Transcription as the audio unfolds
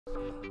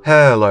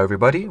Hello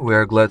everybody, we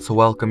are glad to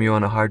welcome you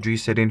on a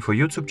HardReset.Info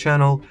YouTube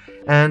channel,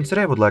 and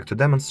today I would like to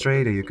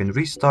demonstrate that you can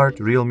restart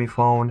Realme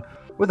Phone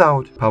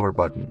without power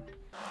button.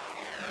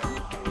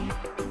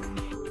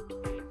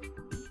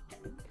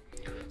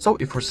 So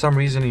if for some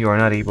reason you are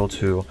not able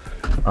to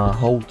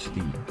hold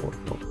or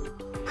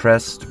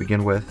press to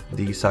begin with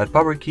the side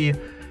power key,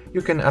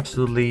 you can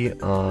absolutely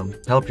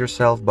help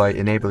yourself by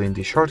enabling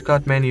the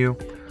shortcut menu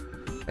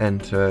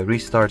and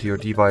restart your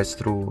device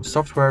through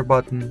software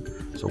button.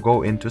 So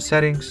go into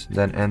settings,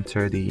 then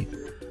enter the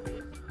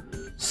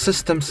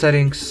system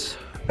settings,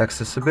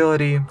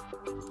 accessibility,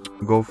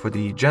 go for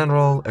the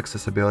general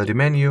accessibility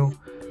menu,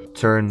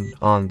 turn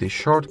on the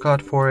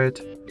shortcut for it.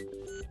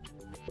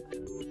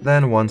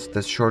 Then once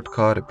this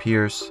shortcut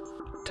appears,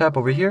 tap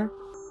over here,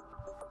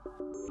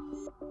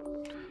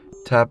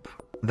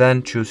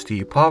 then choose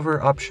the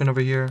power option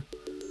over here,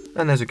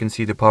 and as you can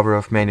see the power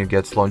off menu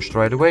gets launched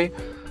right away.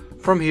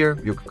 From here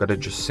you gotta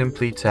just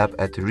simply tap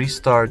at the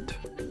restart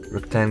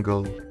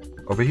rectangle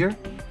over here,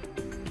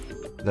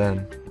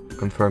 then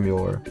confirm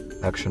your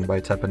action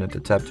by tapping at the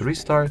tap to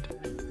restart,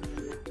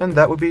 and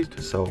that would be it.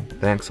 So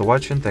thanks for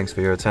watching, thanks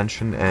for your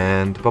attention,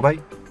 and bye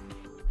bye.